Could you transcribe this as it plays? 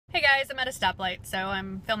Hey guys, I'm at a stoplight, so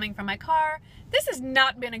I'm filming from my car. This has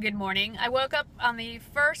not been a good morning. I woke up on the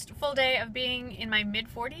first full day of being in my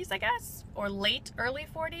mid-40s, I guess, or early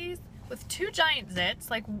 40s, with two giant zits.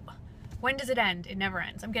 Like, when does it end? It never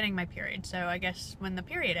ends. I'm getting my period, so I guess when the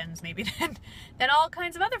period ends, maybe then all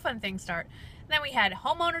kinds of other fun things start. And then we had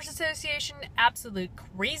homeowners association, absolute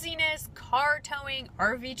craziness, car towing,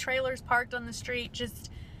 RV trailers parked on the street,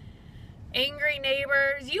 just angry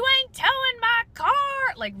neighbors. You ain't towing my car!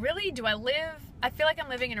 Like, really? Do I live? I feel like I'm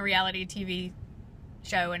living in a reality TV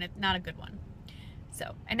show, and it's not a good one.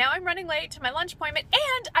 So, and now I'm running late to my lunch appointment,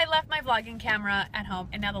 and I left my vlogging camera at home,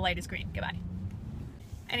 and now the light is green. Goodbye.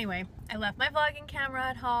 Anyway, I left my vlogging camera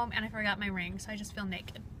at home, and I forgot my ring, so I just feel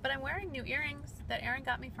naked. But I'm wearing new earrings that Erin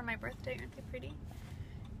got me for my birthday. Aren't they pretty?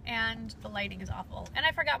 And the lighting is awful. And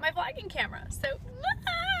I forgot my vlogging camera, so...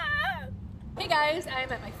 Hey guys,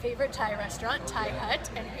 I'm at my favorite Thai restaurant, Thai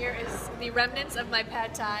Hut, and here is the remnants of my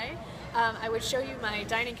pad Thai. I would show you my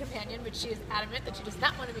dining companion, but she is adamant that she does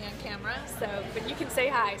not want to be on camera, so, but you can say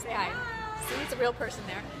hi, say hi. See, it's a real person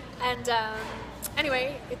there. And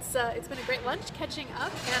anyway, it's been a great lunch catching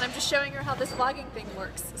up, and I'm just showing her how this vlogging thing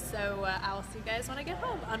works. So I'll see you guys when I get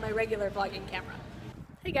home on my regular vlogging camera.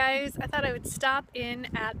 Hey guys, I thought I would stop in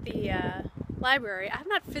at the library. I have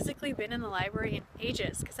not physically been in the library in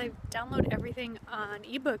ages because I download everything on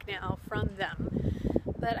ebook now from them.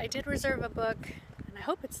 But I did reserve a book, and I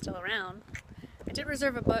hope it's still around. I did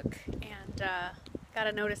reserve a book and got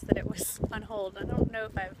a notice that it was on hold. I don't know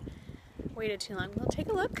if I've waited too long. We'll take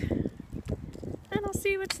a look and I'll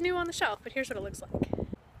see what's new on the shelf, but here's what it looks like.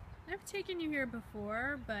 I've taken you here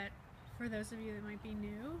before, but for those of you that might be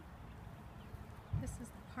new, this is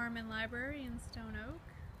the Parman Library in Stone Oak.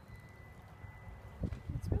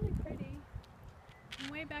 It's really pretty.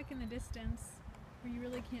 And way back in the distance, where you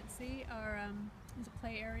really can't see, is a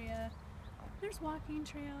play area. There's walking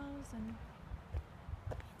trails, and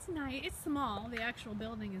it's nice. It's small. The actual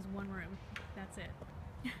building is one room. That's it.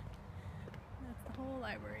 That's the whole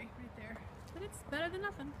library right there. But it's better than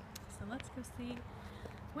nothing. So let's go see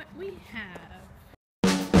what we have.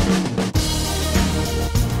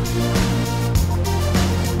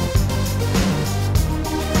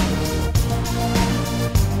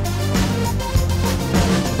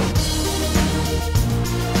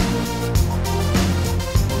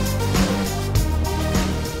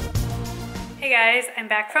 Hey guys, I'm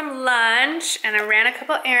back from lunch and I ran a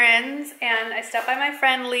couple errands and I stopped by my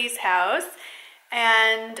friend Lee's house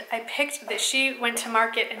and I picked this. She went to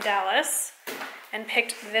market in Dallas and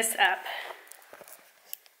picked this up.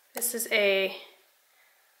 This is a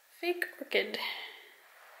fake orchid.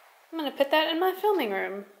 I'm gonna put that in my filming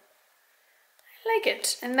room. I like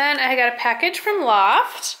it. And then I got a package from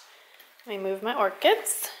Loft. Let me move my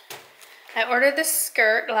orchids. I ordered this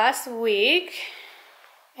skirt last week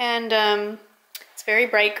and it's very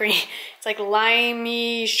bright green. It's like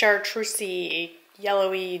limey, chartreusey,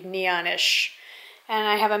 yellowy, neonish. And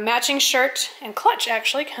I have a matching shirt and clutch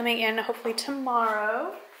actually coming in hopefully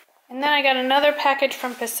tomorrow. And then I got another package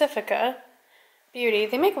from Pacifica Beauty.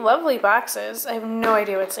 They make lovely boxes. I have no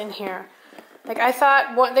idea what's in here. Like I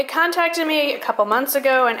thought, they contacted me a couple months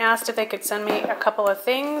ago and asked if they could send me a couple of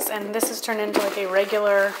things, and this has turned into like a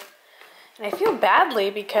regular, and I feel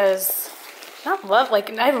badly because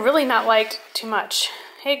I've really not liked too much.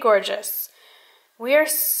 Hey gorgeous, we are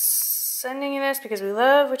sending you this because we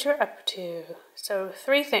love what you're up to. So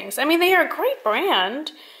 3 things. I mean, they are a great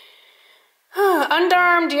brand.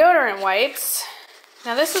 Underarm deodorant wipes.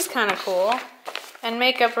 Now this is kind of cool. And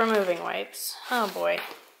makeup removing wipes. Oh boy.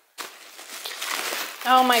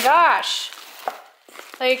 Oh my gosh.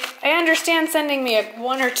 Like, I understand sending me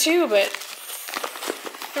 1 or 2, but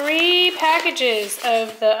 3 packages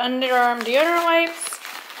of the underarm deodorant wipes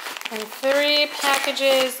and 3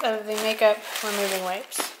 packages of the makeup removing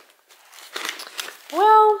wipes.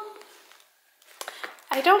 Well,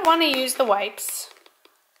 I don't want to use the wipes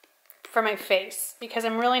for my face because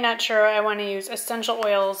I'm really not sure I want to use essential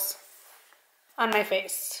oils on my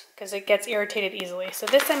face because it gets irritated easily. So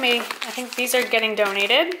this I think these are getting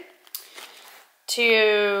donated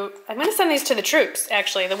to, I'm going to send these to the troops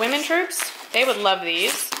actually, the women troops. They would love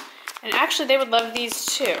these. And actually they would love these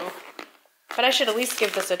too. But I should at least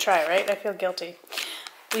give this a try, right? I feel guilty.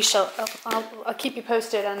 We shall, I'll keep you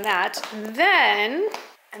posted on that. And then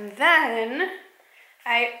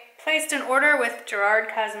I placed an order with Gerard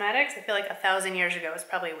Cosmetics. I feel like 1,000 years ago. It was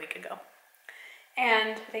probably a week ago.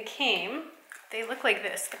 And they came. They look like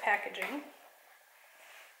this, the packaging.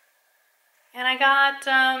 And I got,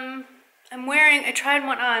 I tried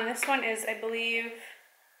one on. This one is, I believe,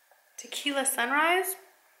 Tequila Sunrise.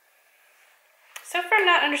 So far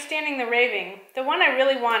not understanding the raving. The one I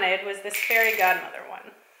really wanted was this fairy godmother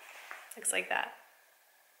one. Looks like that.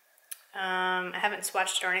 I haven't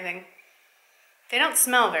swatched or anything. They don't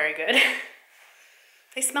smell very good.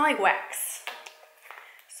 They smell like wax.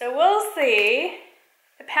 So we'll see.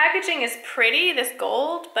 The packaging is pretty, this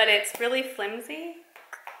gold, but it's really flimsy.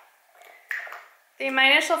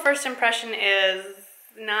 My initial first impression is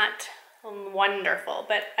not wonderful,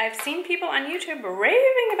 but I've seen people on YouTube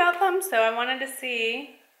raving about them, so I wanted to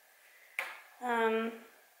see.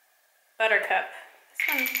 Buttercup. This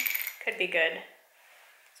one could be good.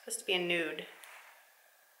 It's supposed to be a nude.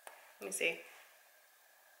 Let me see.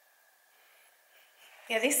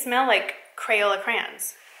 Yeah, these smell like Crayola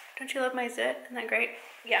crayons. Don't you love my zit? Isn't that great?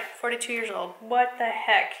 Yeah, 42 years old. What the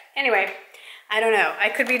heck? Anyway, I don't know. I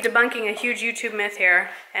could be debunking a huge YouTube myth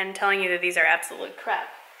here and telling you that these are absolute crap.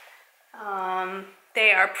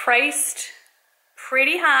 They are priced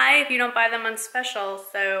pretty high if you don't buy them on special,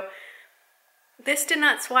 so this did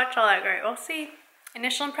not swatch all that great. We'll see.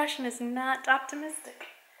 Initial impression is not optimistic.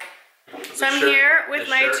 So I'm here with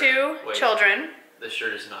my two children. The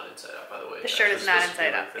shirt is not inside out, by the way. The shirt is not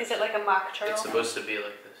inside out. Is it like a mock turtle? It's supposed to be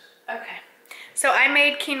like this. Okay. So I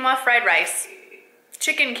made quinoa fried rice.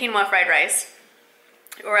 Chicken quinoa fried rice.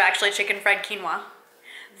 Or actually chicken fried quinoa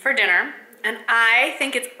for dinner. And I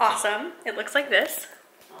think it's awesome. It looks like this.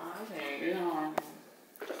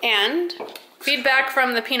 And feedback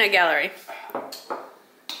from the peanut gallery.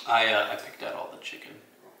 I picked out all the chicken.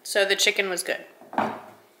 So the chicken was good.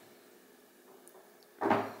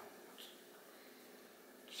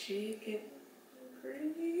 Chicken,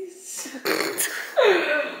 please.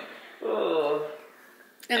 Oh.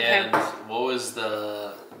 Okay. And what was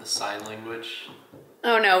the sign language?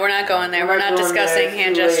 Oh no, we're not going there. We're not discussing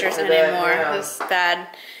hand gestures anymore. This is bad.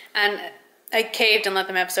 And I caved and let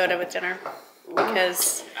them have soda with dinner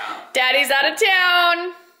because Daddy's out of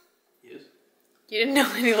town. He is? You didn't know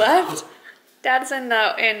when he left? Dad's in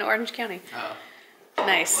Orange County. Oh.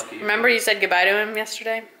 Nice. Lucky. Remember you said goodbye to him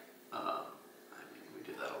yesterday? I mean, we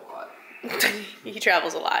did that a lot. He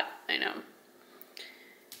travels a lot. I know.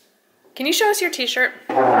 Can you show us your t-shirt?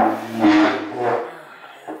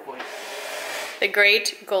 The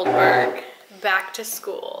Great Goldberg. Back to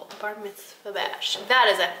school. Bar mitzvah bash. That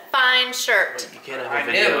is a fine shirt. You can't have a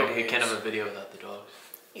video. You can't have a video without the dogs.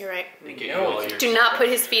 You're right. They get you all your Do not put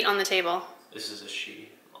his feet on the table. This is a she,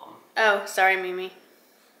 Mom. Oh, sorry, Mimi.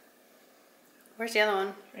 Where's the other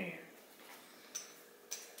one? Right here.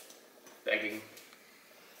 Begging.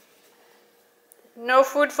 No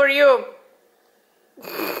food for you.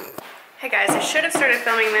 Hey guys, I should have started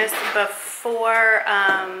filming this before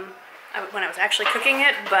when I was actually cooking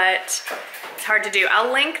it, but it's hard to do.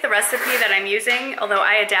 I'll link the recipe that I'm using, although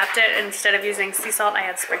I adapt it. Instead of using sea salt, I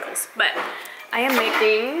add sprinkles. But I am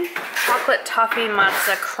making chocolate toffee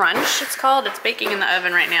matzo crunch, it's called. It's baking in the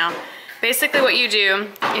oven right now. Basically what you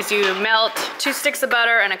do is you melt 2 sticks of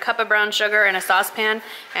butter and a cup of brown sugar in a saucepan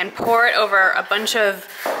and pour it over a bunch of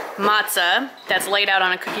matzah that's laid out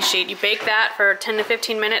on a cookie sheet. You bake that for 10 to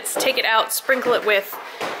 15 minutes, take it out, sprinkle it with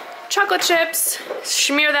chocolate chips,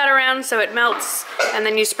 smear that around so it melts, and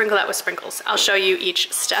then you sprinkle that with sprinkles. I'll show you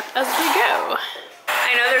each step as we go.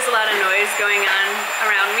 I know there's a lot of noise going on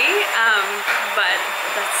around me, but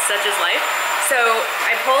that's such is life. So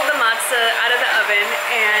I pulled the matzah out of the oven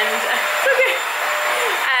and okay.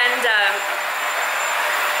 And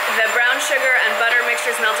the brown sugar and butter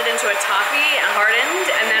mixture is melted into a toffee and hardened,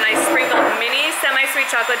 and then I sprinkled mini semi-sweet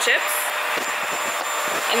chocolate chips.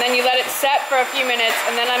 And then you let it set for a few minutes,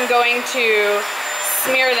 and then I'm going to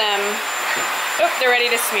smear them. Oh, they're ready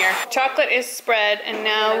to smear. Chocolate is spread, and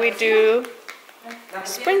now we do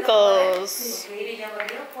sprinkles.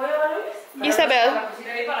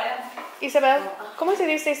 Isabel, ¿cómo se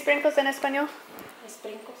dice sprinkles en español?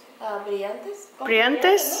 Sprinkles. Brillantes.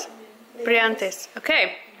 Brillantes? Brillantes.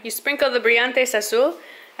 Okay, you sprinkle the brillantes azul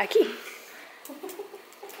aquí.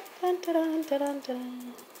 Dun, dun, dun, dun,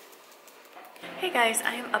 dun. Hey guys,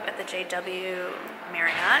 I am up at the JW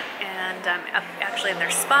Marriott, and I'm up actually in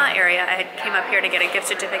their spa area. I came up here to get a gift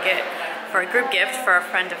certificate for a group gift for a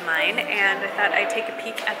friend of mine, and I thought I'd take a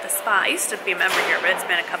peek at the spa. I used to be a member here, but it's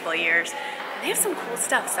been a couple of years. And they have some cool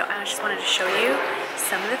stuff, so I just wanted to show you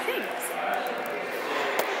some of the things.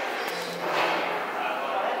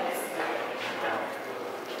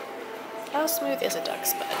 How smooth is a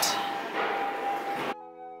duck's butt?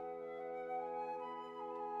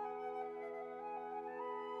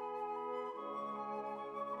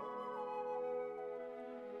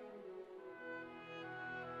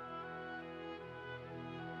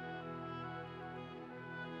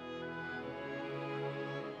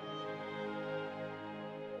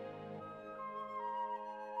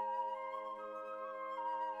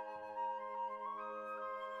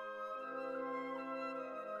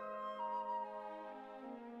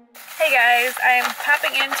 Hey guys, I'm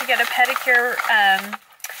popping in to get a pedicure,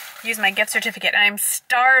 use my gift certificate, and I'm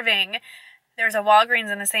starving. There's a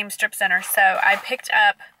Walgreens in the same strip center, so I picked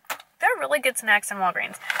up, they're really good snacks in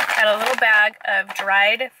Walgreens. Got a little bag of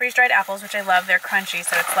freeze-dried apples, which I love. They're crunchy,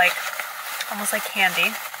 so it's like, almost like candy.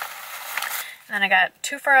 And then I got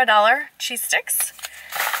 2 for $1 cheese sticks,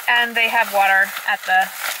 and they have water at the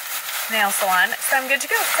nail salon, so I'm good to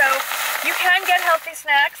go. So you can get healthy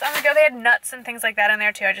snacks on the go. They had nuts and things like that in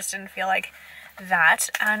there too. I just didn't feel like that.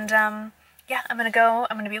 And yeah, I'm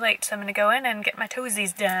gonna be late, so I'm gonna go in and get my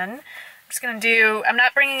toesies done. I'm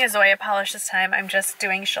not bringing a Zoya polish this time. I'm just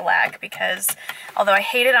doing shellac because although I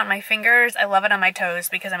hate it on my fingers, I love it on my toes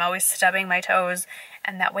because I'm always stubbing my toes,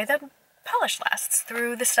 and that way the polish lasts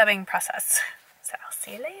through the stubbing process. So I'll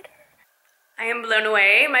see you later. I am blown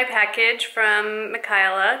away. My package from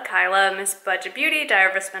Kyla, Miss Budget Beauty,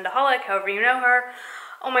 Diary of a Spendaholic, however you know her.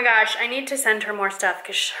 Oh my gosh, I need to send her more stuff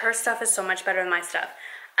because her stuff is so much better than my stuff.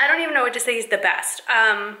 I don't even know what to say is the best.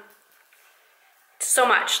 So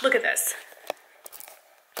much. Look at this.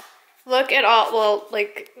 Look at all, well,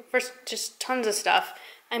 like, first, just tons of stuff.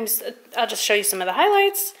 I'll just show you some of the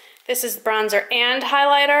highlights. This is bronzer and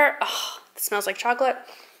highlighter. Oh, it smells like chocolate.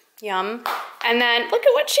 Yum. And then look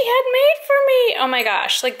at what she had made for me. Oh my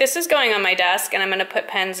gosh. Like, this is going on my desk, and I'm going to put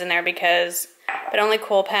pens in there but only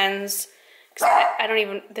cool pens. I don't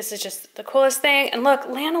even, this is just the coolest thing. And look,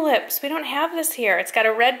 Lanolips. We don't have this here. It's got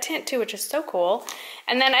a red tint too, which is so cool.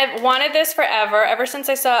 And then I've wanted this forever, ever since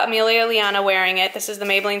I saw Amelia Liana wearing it. This is the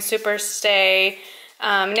Maybelline Super Stay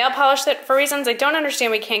nail polish that for reasons I don't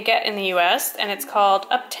understand we can't get in the US, and it's called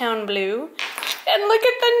Uptown Blue. And look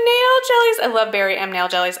at the nail jellies. I love Berry M nail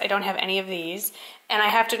jellies. I don't have any of these. And I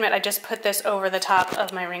have to admit, I just put this over the top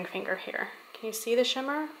of my ring finger here. Can you see the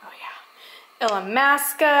shimmer? Oh yeah.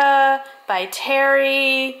 Illamasqua by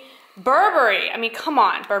Terry. Burberry. I mean, come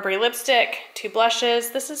on. Burberry lipstick, 2 blushes.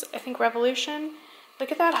 This is, I think, Revolution.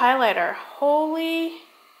 Look at that highlighter. Holy,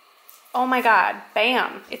 oh my God.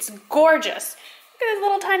 Bam. It's gorgeous. Look at those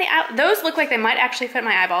little tiny, those look like they might actually fit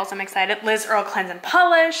my eyeballs. I'm excited. Liz Earl Cleanse and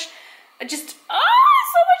Polish. Just, oh,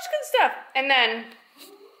 so much good stuff. And then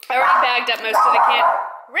I already bagged up most of the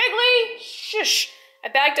Wrigley, shush. I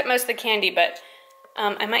bagged up most of the candy, but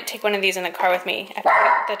I might take one of these in the car with me. I've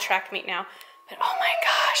got the track meet now. But oh my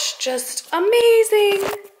gosh, just amazing.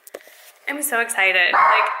 I'm so excited.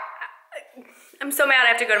 Like, I'm so mad I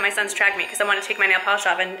have to go to my son's track meet because I want to take my nail polish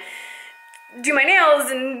off and do my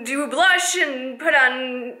nails and do blush and put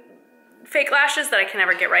on fake lashes that I can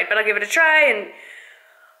never get right, but I'll give it a try. And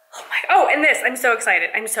oh, and this, I'm so excited.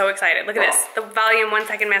 I'm so excited. Look at this, the Volume 1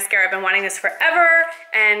 Second Mascara. I've been wanting this forever.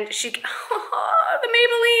 And the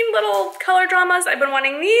Maybelline little color dramas. I've been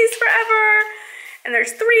wanting these forever. And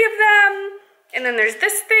there's 3 of them. And then there's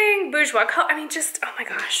this thing, Bourjois Color. I mean, just, oh my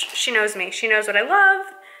gosh, she knows me. She knows what I love.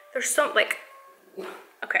 There's so, like,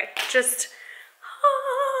 okay, just,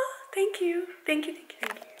 thank you. Thank you, thank you,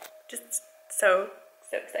 thank you. Just so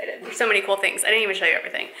excited. There's so many cool things. I didn't even show you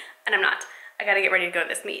everything, and I'm not. I gotta get ready to go to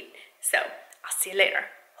this meet. So, I'll see you later.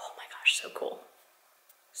 Oh my gosh, so cool.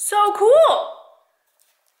 So cool!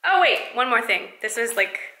 Oh wait, one more thing. This is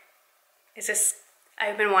like,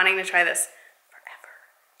 I've been wanting to try this forever.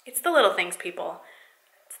 It's the little things, people.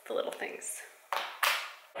 It's the little things.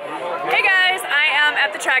 Hey guys, I am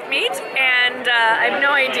at the track meet, and I have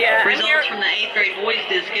no idea. Results from the 8th grade boys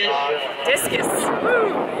discus.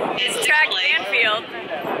 Woo! It's track and field.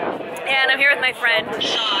 And I'm here with my friend,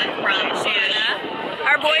 Shanna.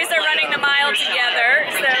 Our boys are running the mile together,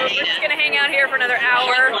 so we're just gonna hang out here for another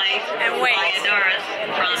hour and wait.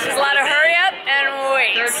 There's a lot of hurry up and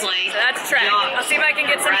wait. So that's track. I'll see if I can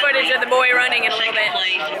get some footage of the boy running in a little bit.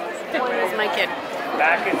 There's my kid.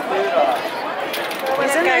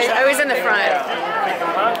 He's in there. Oh, he's in the front,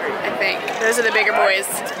 I think. Those are the bigger boys.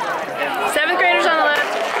 7th graders on the left.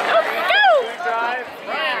 Oh, go!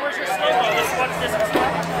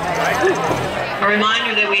 A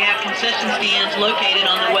reminder that we have concession stands located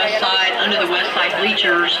on the west side, under the west side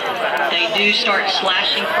bleachers. They do start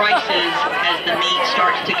slashing prices as the meet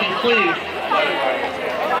starts to conclude.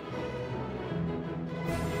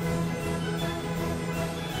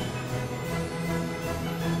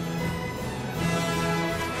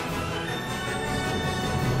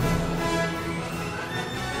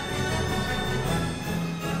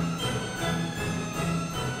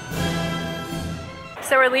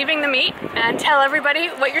 So we're leaving the meet, and tell everybody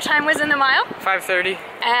what your time was in the mile. 5:30.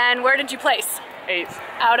 And where did you place? 8th.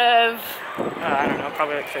 Out of? I don't know,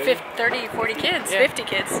 probably like 30, 40 kids, yeah. 50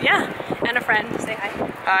 kids, yeah. And a friend, say hi.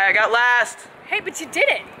 Hi, I got last. Hey, but you did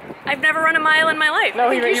it. I've never run a mile in my life. No,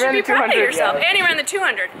 I think you should be proud of yourself. Yeah. And you ran the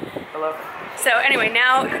 200. Hello. So anyway,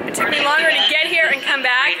 now it took me longer to get here and come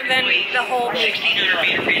back than the whole. 1600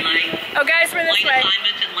 meter free lane. Oh guys, we're this Lane way.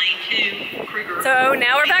 assignments in lane 2, Kruger. So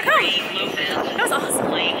now we're back home. Lopez. That was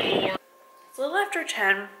awesome. Lane 4. It's a little after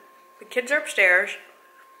 10. The kids are upstairs.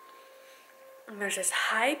 And there's this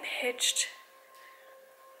high-pitched...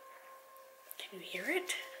 Can you hear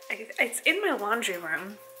it? It's in my laundry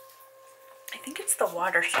room. I think it's the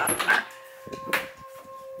water softener.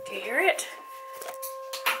 Do you hear it?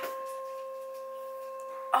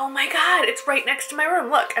 Oh my god, it's right next to my room.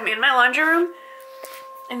 Look, I'm in my laundry room,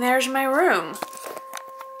 and there's my room.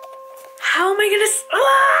 How am I gonna...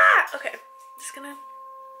 Ah! Okay, I'm just gonna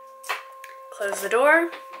close the door,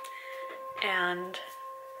 and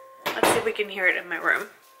let's see if we can hear it in my room.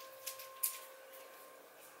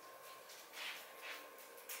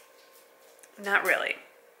 Not really.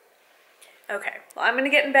 Okay, well, I'm gonna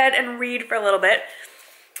get in bed and read for a little bit.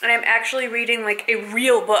 And I'm actually reading like a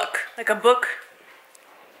real book, like a book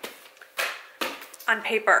on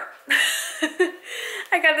paper.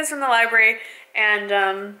 I got this from the library, and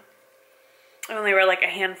I only read like a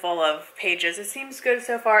handful of pages. It seems good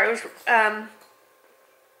so far. It was, it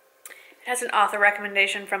has an author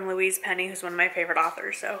recommendation from Louise Penny, who's one of my favorite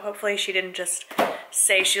authors. So hopefully she didn't just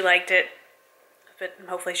say she liked it, but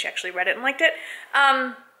hopefully she actually read it and liked it.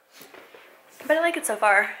 But I like it so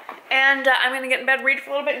far. And I'm gonna get in bed, read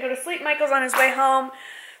for a little bit, and go to sleep. Michael's on his way home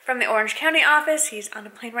from the Orange County office. He's on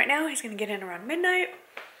a plane right now. He's gonna get in around midnight.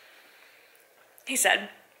 He said,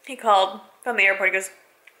 he called from the airport. He goes,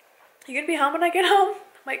 "You gonna be home when I get home?"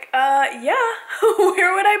 I'm like, yeah,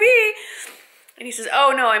 where would I be? And he says,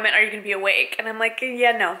 "Oh no, I meant, are you gonna be awake?" And I'm like,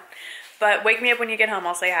 yeah, no. But wake me up when you get home.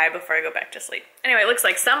 I'll say hi before I go back to sleep. Anyway, it looks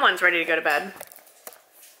like someone's ready to go to bed.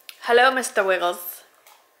 Hello, Mr. Wiggles.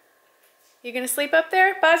 You gonna sleep up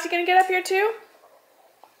there? Buzz, you gonna get up here too?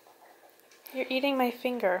 You're eating my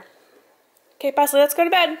finger. Okay, Bosley, let's go to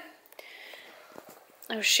bed.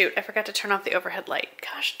 Oh shoot, I forgot to turn off the overhead light.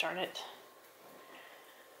 Gosh darn it.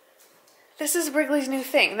 This is Wrigley's new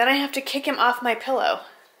thing. Then I have to kick him off my pillow.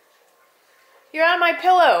 You're on my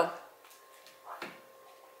pillow.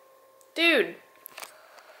 Dude.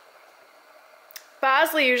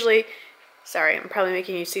 Bosley usually... Sorry, I'm probably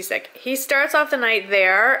making you seasick. He starts off the night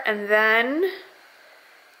there and then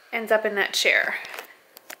ends up in that chair,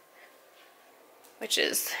 which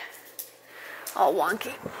is all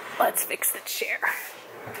wonky. Let's fix the chair.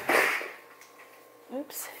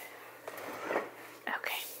 Oops.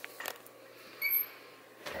 Okay.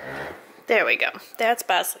 There we go. That's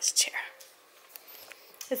Bosley's chair.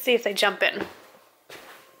 Let's see if they jump in.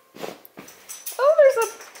 Oh, there's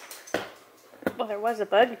a... Well, there was a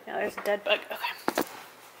bug. Now there's a dead bug. Okay.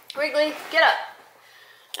 Wrigley, get up.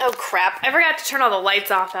 Oh, crap. I forgot to turn all the lights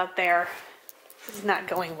off out there. This is not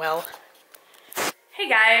going well. Hey,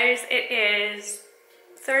 guys. It is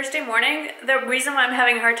Thursday morning. The reason why I'm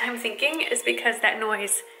having a hard time thinking is because that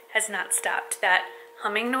noise has not stopped. That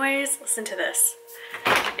humming noise. Listen to this.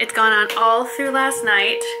 It's gone on all through last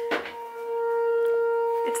night.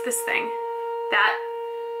 It's this thing. That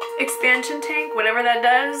expansion tank, whatever that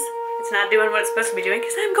does, it's not doing what it's supposed to be doing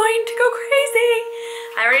because I'm going to go crazy.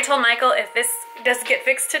 I already told Michael if this doesn't get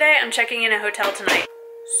fixed today, I'm checking in a hotel tonight.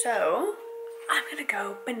 So I'm gonna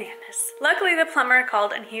go bananas. Luckily the plumber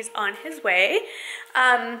called and he's on his way.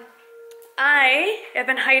 I have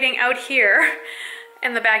been hiding out here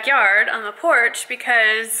in the backyard on the porch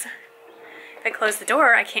because if I close the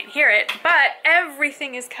door I can't hear it, but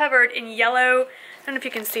everything is covered in yellow. I don't know if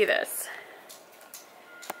you can see this.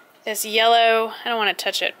 This yellow, I don't want to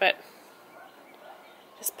touch it, but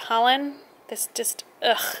this pollen, this just,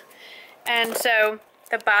 ugh. And so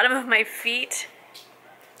the bottom of my feet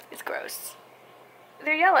is gross.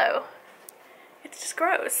 They're yellow. It's just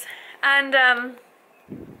gross. And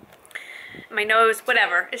my nose,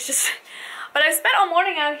 whatever. It's just, but I've spent all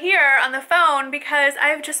morning out here on the phone because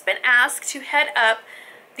I've just been asked to head up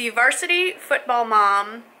the Varsity Football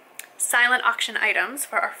Mom silent auction items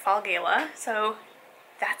for our fall gala. So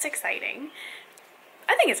that's exciting.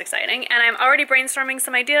 I think it's exciting, and I'm already brainstorming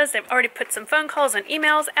some ideas. I've already put some phone calls and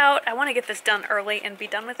emails out. I want to get this done early and be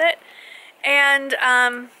done with it. And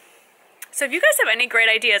so if you guys have any great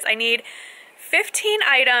ideas, I need 15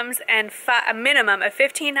 items and a minimum of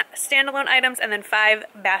 15 standalone items and then 5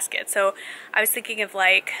 baskets. So I was thinking of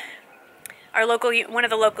like our local, one of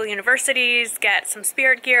the local universities, get some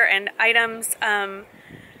spirit gear and items,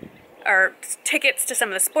 or tickets to some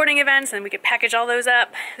of the sporting events, and we could package all those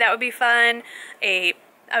up. That would be fun. I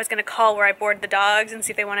was gonna call where I board the dogs and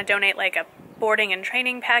see if they want to donate like a boarding and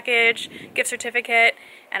training package, gift certificate,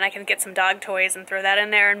 and I can get some dog toys and throw that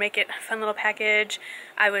in there and make it a fun little package.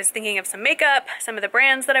 I was thinking of some makeup, some of the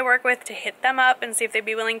brands that I work with, to hit them up and see if they'd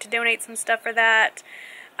be willing to donate some stuff for that.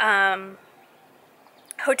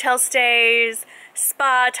 Hotel stays,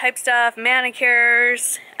 spa type stuff,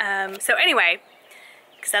 manicures. So anyway,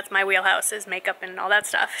 because that's my wheelhouse, is makeup and all that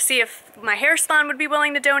stuff. See if my hair salon would be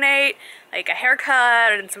willing to donate, like a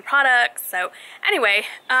haircut and some products. So anyway,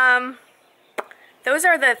 those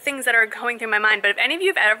are the things that are going through my mind. But if any of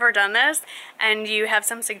you have ever done this and you have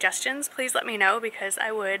some suggestions, please let me know, because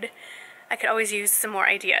I could always use some more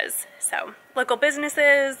ideas. So local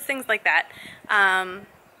businesses, things like that.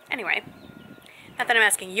 Anyway, not that I'm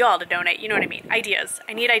asking you all to donate, you know what I mean. Ideas.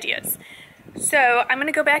 I need ideas. So I'm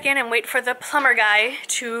gonna go back in and wait for the plumber guy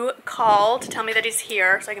to call to tell me that he's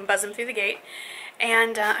here so I can buzz him through the gate.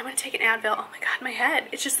 And I'm gonna take an Advil. Oh my god, my head.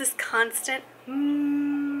 It's just this constant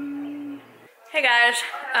Hey guys,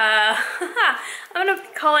 I'm gonna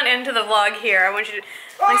call an end to the vlog here. I want you to,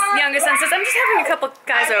 my youngest son says, I'm just having a couple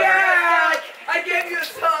guys over. I gave you a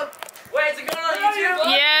sub. Wait, is it going on YouTube?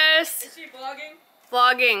 Yes. Is she vlogging?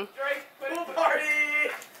 Vlogging. Pool party!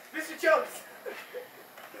 Mr. Jones!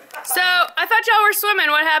 So, I thought y'all were swimming.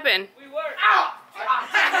 What happened? We were. Ow!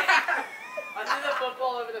 I threw the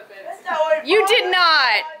football over the fence. You did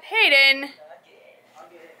not. Hayden.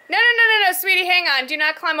 No, sweetie, hang on. Do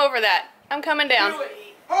not climb over that. I'm coming down.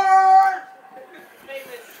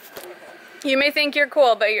 You may think you're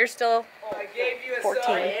cool, but you're still I gave you a 14.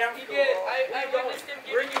 sub. I witnessed him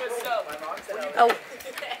giving you a sub. Oh.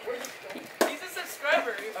 He's a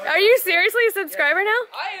subscriber. Are you seriously a subscriber now?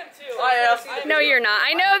 I am too. I am. No, you're not.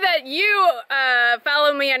 I know that you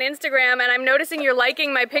follow me on Instagram, and I'm noticing you're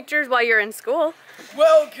liking my pictures while you're in school.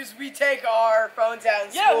 Well, because we take our phones out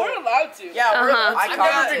in school. Yeah, we're allowed to. Yeah,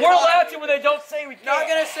 Uh-huh. We're allowed to when they don't say we can't. Not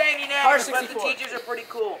gonna say any names, but the teachers are pretty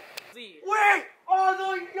cool. Wait! Oh,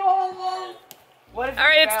 the YOLO!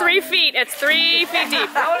 Alright, it's 3 feet. It's 3 feet deep.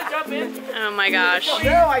 I want to jump in. Oh my gosh.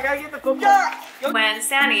 No, I gotta get the football. When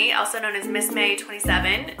Sandy, also known as Miss May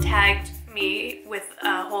 27, tagged me with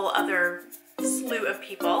a whole other slew of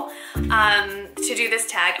people to do this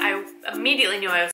tag, I immediately knew I was